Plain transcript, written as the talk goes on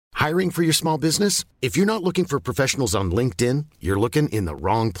Hiring for your small business? If you're not looking for professionals on LinkedIn, you're looking in the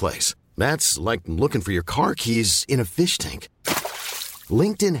wrong place. That's like looking for your car keys in a fish tank.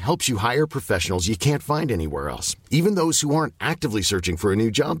 LinkedIn helps you hire professionals you can't find anywhere else, even those who aren't actively searching for a new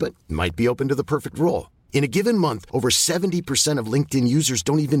job but might be open to the perfect role. In a given month, over 70% of LinkedIn users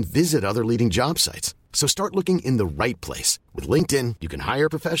don't even visit other leading job sites. So start looking in the right place. With LinkedIn, you can hire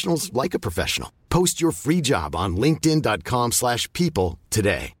professionals like a professional. Post your free job on linkedin.com/people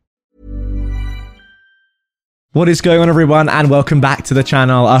today. What is going on, everyone, and welcome back to the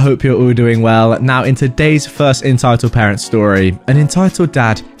channel. I hope you're all doing well. Now, in today's first entitled parent story, an entitled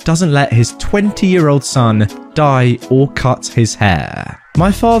dad doesn't let his 20-year-old son dye or cut his hair. My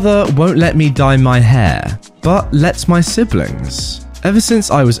father won't let me dye my hair, but lets my siblings. Ever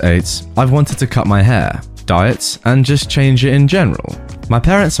since I was 8, I've wanted to cut my hair, dye it, and just change it in general. My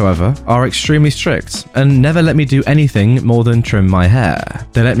parents, however, are extremely strict and never let me do anything more than trim my hair.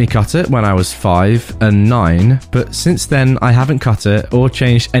 They let me cut it when I was 5 and 9, but since then I haven't cut it or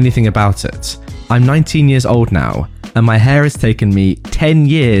changed anything about it. I'm 19 years old now, and my hair has taken me 10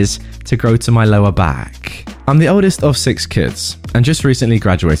 years to grow to my lower back. I'm the oldest of 6 kids, and just recently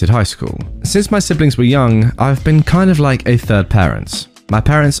graduated high school. Since my siblings were young, I've been kind of like a third parent. My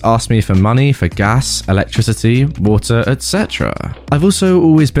parents asked me for money for gas, electricity, water, etc. I've also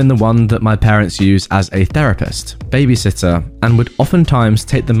always been the one that my parents use as a therapist, babysitter, and would oftentimes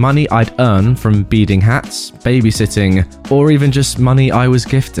take the money I'd earn from beading hats, babysitting, or even just money I was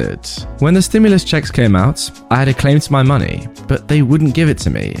gifted. When the stimulus checks came out, I had a claim to my money, but they wouldn't give it to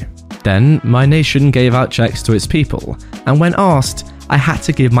me. Then, my nation gave out checks to its people, and when asked, I had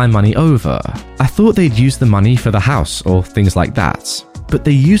to give my money over. I thought they'd use the money for the house or things like that, but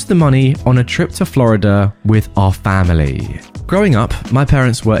they used the money on a trip to Florida with our family. Growing up, my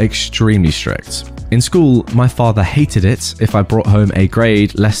parents were extremely strict. In school, my father hated it if I brought home a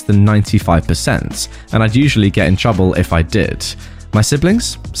grade less than 95%, and I'd usually get in trouble if I did. My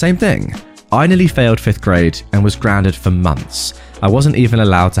siblings? Same thing. I nearly failed 5th grade and was grounded for months. I wasn't even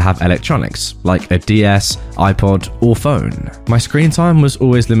allowed to have electronics, like a DS, iPod, or phone. My screen time was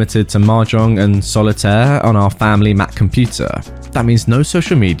always limited to Mahjong and Solitaire on our family Mac computer. That means no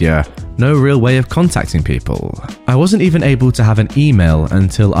social media, no real way of contacting people. I wasn't even able to have an email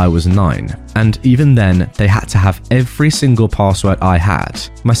until I was 9, and even then, they had to have every single password I had.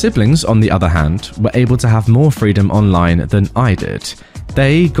 My siblings, on the other hand, were able to have more freedom online than I did.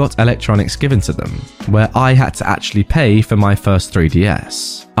 They got electronics given to them, where I had to actually pay for my first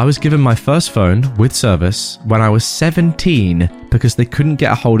 3DS. I was given my first phone with service when I was 17 because they couldn't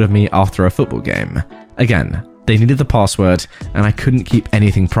get a hold of me after a football game. Again, they needed the password and I couldn't keep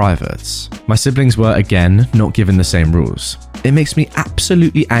anything private. My siblings were, again, not given the same rules. It makes me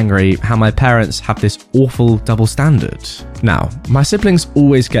absolutely angry how my parents have this awful double standard. Now, my siblings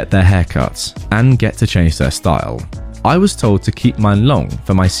always get their haircuts and get to change their style. I was told to keep mine long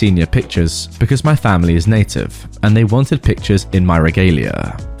for my senior pictures because my family is native and they wanted pictures in my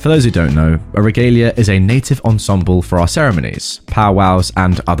regalia. For those who don't know, a regalia is a native ensemble for our ceremonies, powwows,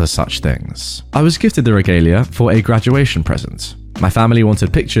 and other such things. I was gifted the regalia for a graduation present. My family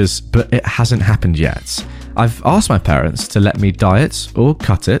wanted pictures, but it hasn't happened yet. I've asked my parents to let me dye it or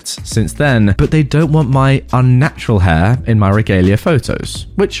cut it since then, but they don't want my unnatural hair in my regalia photos,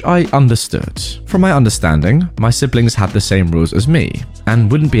 which I understood. From my understanding, my siblings had the same rules as me, and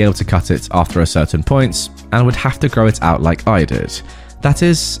wouldn't be able to cut it after a certain point, and would have to grow it out like I did. That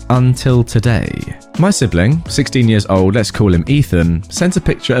is, until today. My sibling, 16 years old, let's call him Ethan, sent a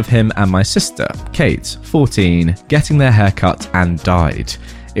picture of him and my sister, Kate, 14, getting their hair cut and dyed.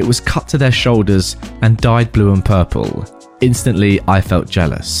 It was cut to their shoulders and dyed blue and purple. Instantly, I felt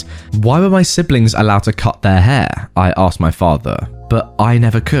jealous. Why were my siblings allowed to cut their hair? I asked my father, but I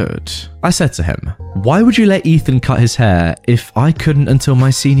never could. I said to him, why would you let Ethan cut his hair if I couldn't until my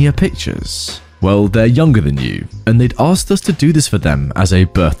senior pictures? Well, they're younger than you, and they'd asked us to do this for them as a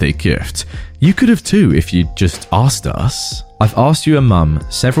birthday gift. You could have too if you'd just asked us. I've asked you and Mum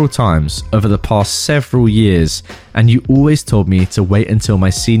several times over the past several years, and you always told me to wait until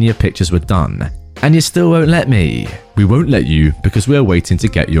my senior pictures were done. And you still won't let me. We won't let you because we're waiting to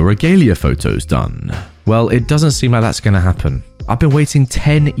get your regalia photos done. Well, it doesn't seem like that's going to happen. I've been waiting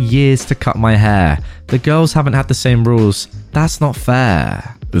 10 years to cut my hair. The girls haven't had the same rules. That's not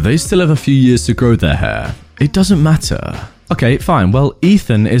fair. They still have a few years to grow their hair. It doesn't matter. Okay, fine. Well,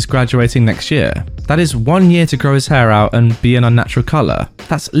 Ethan is graduating next year. That is 1 year to grow his hair out and be an unnatural colour.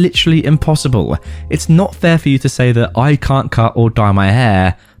 That's literally impossible. It's not fair for you to say that I can't cut or dye my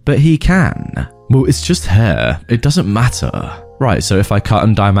hair, but he can. Well, it's just hair. It doesn't matter. Right, so if I cut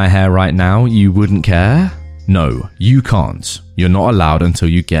and dye my hair right now, you wouldn't care? No, you can't. You're not allowed until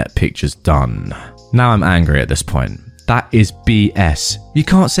you get pictures done. Now I'm angry at this point. That is BS. You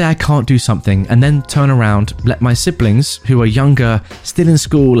can't say I can't do something and then turn around, let my siblings, who are younger, still in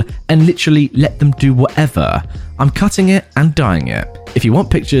school, and literally let them do whatever. I'm cutting it and dyeing it. If you want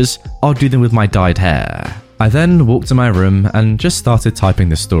pictures, I'll do them with my dyed hair. I then walked to my room and just started typing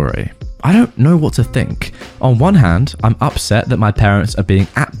this story. I don't know what to think. On one hand, I'm upset that my parents are being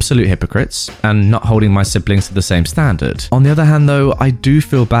absolute hypocrites and not holding my siblings to the same standard. On the other hand though, I do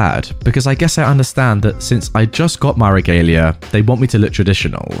feel bad because I guess I understand that since I just got my regalia, they want me to look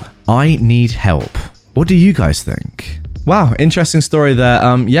traditional. I need help. What do you guys think? Wow, interesting story there.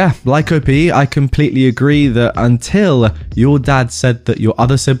 Yeah, like OP, I completely agree that until your dad said that your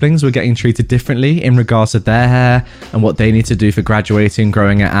other siblings were getting treated differently in regards to their hair and what they need to do for graduating,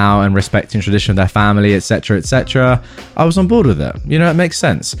 growing it out and respecting tradition of their family, etc., I was on board with it. You know, it makes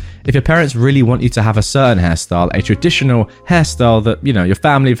sense. If your parents really want you to have a certain hairstyle, a traditional hairstyle that, you know, your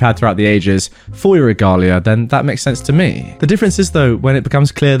family have had throughout the ages for your regalia, then that makes sense to me. The difference is though, when it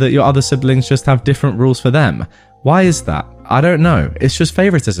becomes clear that your other siblings just have different rules for them. Why is that? I don't know. It's just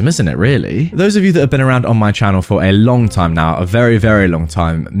favoritism, isn't it, really? Those of you that have been around on my channel for a long time now, a very, very long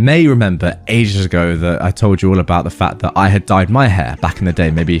time, may remember ages ago that I told you all about the fact that I had dyed my hair back in the day,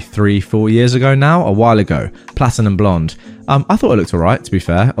 maybe 3-4 years ago now, a while ago, platinum blonde. I thought it looked alright, to be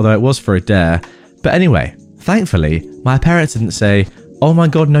fair, although it was for a dare. But anyway, thankfully, my parents didn't say, oh my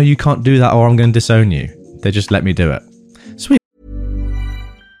god, no, you can't do that or I'm going to disown you. They just let me do it. Sweet.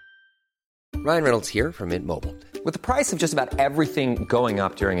 Ryan Reynolds here from Mint Mobile. With the price of just about everything going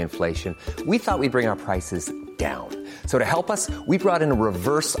up during inflation, we thought we'd bring our prices down. So to help us, we brought in a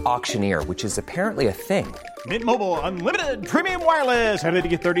reverse auctioneer, which is apparently a thing. Mint Mobile Unlimited Premium Wireless. How to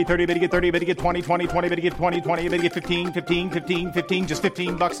get 30, 30, bit to get 30, bit to get 20, 20, 20, bit to get 20, 20, bit to get 15, 15, 15, 15, just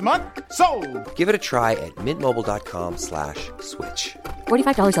 $15 a month? Sold! Give it a try at mintmobile.com/switch.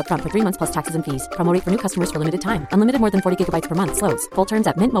 $45 up front for 3 months plus taxes and fees. Promo rate for new customers for limited time. Unlimited more than 40 gigabytes per month. Slows full terms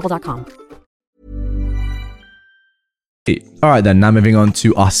at mintmobile.com. Alright then, now moving on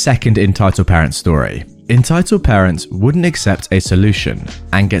to our second entitled parent story. Entitled parent wouldn't accept a solution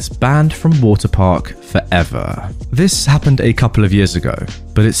and gets banned from water park forever. This happened a couple of years ago,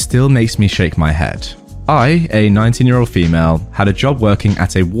 but it still makes me shake my head. I, a 19-year-old female, had a job working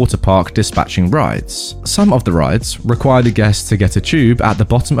at a water park dispatching rides. Some of the rides required a guest to get a tube at the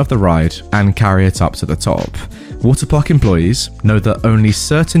bottom of the ride and carry it up to the top. Water park employees know that only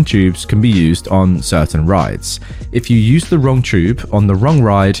certain tubes can be used on certain rides. If you use the wrong tube on the wrong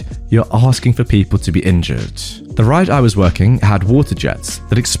ride, you're asking for people to be injured. The ride I was working had water jets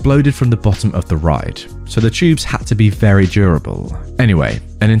that exploded from the bottom of the ride, so the tubes had to be very durable. Anyway,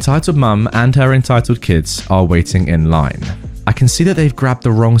 an entitled mum and her entitled kids are waiting in line. I can see that they've grabbed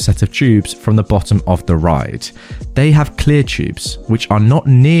the wrong set of tubes from the bottom of the ride. They have clear tubes, which are not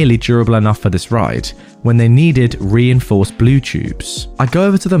nearly durable enough for this ride, when they needed reinforced blue tubes. I go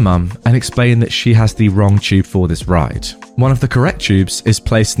over to the mum and explain that she has the wrong tube for this ride. One of the correct tubes is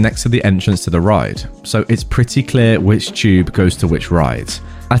placed next to the entrance to the ride, so it's pretty clear which tube goes to which ride.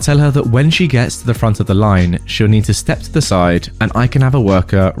 I tell her that when she gets to the front of the line, she'll need to step to the side and I can have a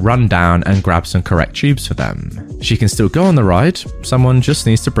worker run down and grab some correct tubes for them. She can still go on the ride, someone just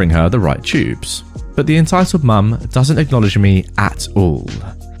needs to bring her the right tubes. But the entitled mum doesn't acknowledge me at all.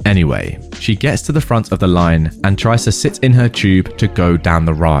 Anyway, she gets to the front of the line and tries to sit in her tube to go down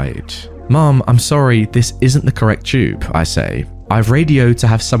the ride. Mum, I'm sorry, this isn't the correct tube, I say. I've radioed to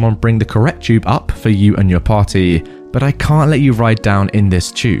have someone bring the correct tube up for you and your party, but I can't let you ride down in this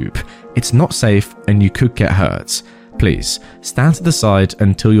tube. It's not safe and you could get hurt. Please, stand to the side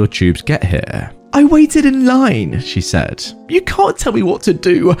until your tubes get here. I waited in line, she said. You can't tell me what to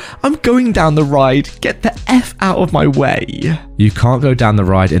do. I'm going down the ride. Get the F out of my way. You can't go down the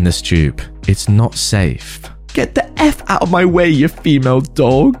ride in this tube. It's not safe. Get the F out of my way, you female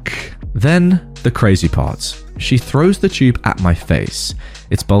dog. Then, the crazy part. She throws the tube at my face.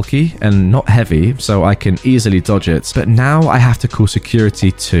 It's bulky and not heavy, so I can easily dodge it, but now I have to call security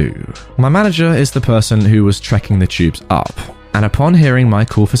too. My manager is the person who was trekking the tubes up, and upon hearing my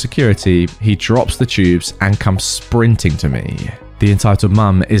call for security, he drops the tubes and comes sprinting to me. The entitled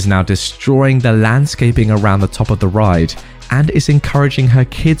mum is now destroying the landscaping around the top of the ride and is encouraging her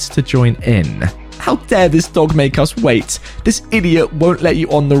kids to join in. How dare this dog make us wait? This idiot won't let you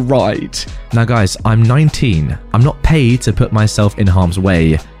on the ride. Now guys, I'm 19. I'm not paid to put myself in harm's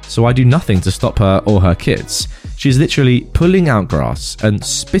way, so I do nothing to stop her or her kids. She's literally pulling out grass and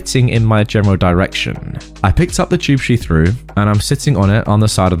spitting in my general direction. I picked up the tube she threw and I'm sitting on it on the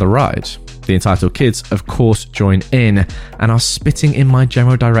side of the ride. The The entitled kids, of course, join in and are spitting in my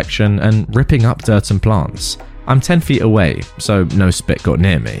general direction and ripping up dirt and plants. I'm 10 feet away, so no spit got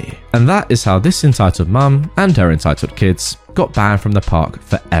near me. And that is how this entitled mum and her entitled kids got banned from the park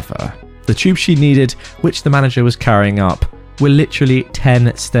forever. The tubes she needed, which the manager was carrying up, were literally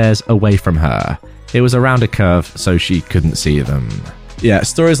 10 stairs away from her. It was around a curve, so she couldn't see them. Yeah,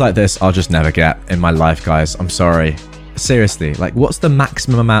 stories like this I'll just never get in my life, guys. I'm sorry. Seriously, like, what's the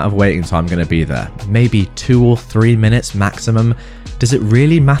maximum amount of waiting time going to be there? Maybe 2 or 3 minutes maximum? Does it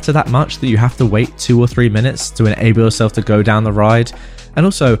really matter that much that you have to wait 2 or 3 minutes to enable yourself to go down the ride? And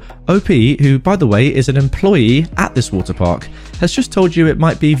also, OP, who by the way is an employee at this water park, has just told you it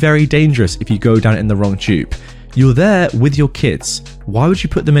might be very dangerous if you go down in the wrong tube. You're there with your kids. Why would you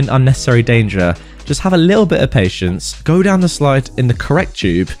put them in unnecessary danger? Just have a little bit of patience, go down the slide in the correct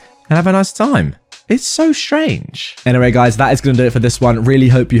tube, and have a nice time. It's so strange. Anyway, guys, that is going to do it for this one. Really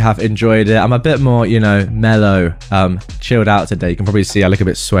hope you have enjoyed it. I'm a bit more, mellow, chilled out today. You can probably see I look a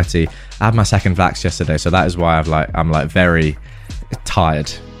bit sweaty. I had my second vax yesterday, so that is why I'm very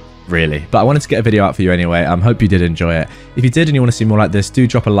tired, really. But I wanted to get a video out for you anyway. Hope you did enjoy it. If you did and you want to see more like this, do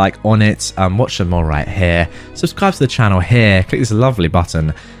drop a like on it. Watch some more right here. Subscribe to the channel here. Click this lovely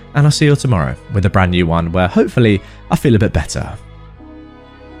button. And I'll see you all tomorrow with a brand new one where hopefully I feel a bit better.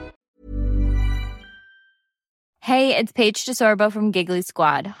 Hey, it's Paige DeSorbo from Giggly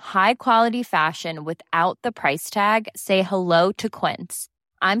Squad. High quality fashion without the price tag. Say hello to Quince.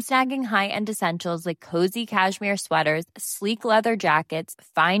 I'm snagging high-end essentials like cozy cashmere sweaters, sleek leather jackets,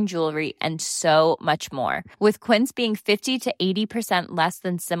 fine jewelry, and so much more. With Quince being 50 to 80% less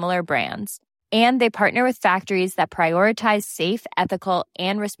than similar brands. And they partner with factories that prioritize safe, ethical,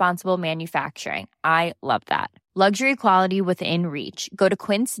 and responsible manufacturing. I love that. Luxury quality within reach. Go to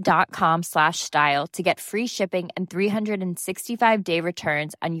quince.com/style to get free shipping and 365-day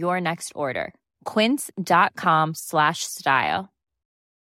returns on your next order. Quince.com/style.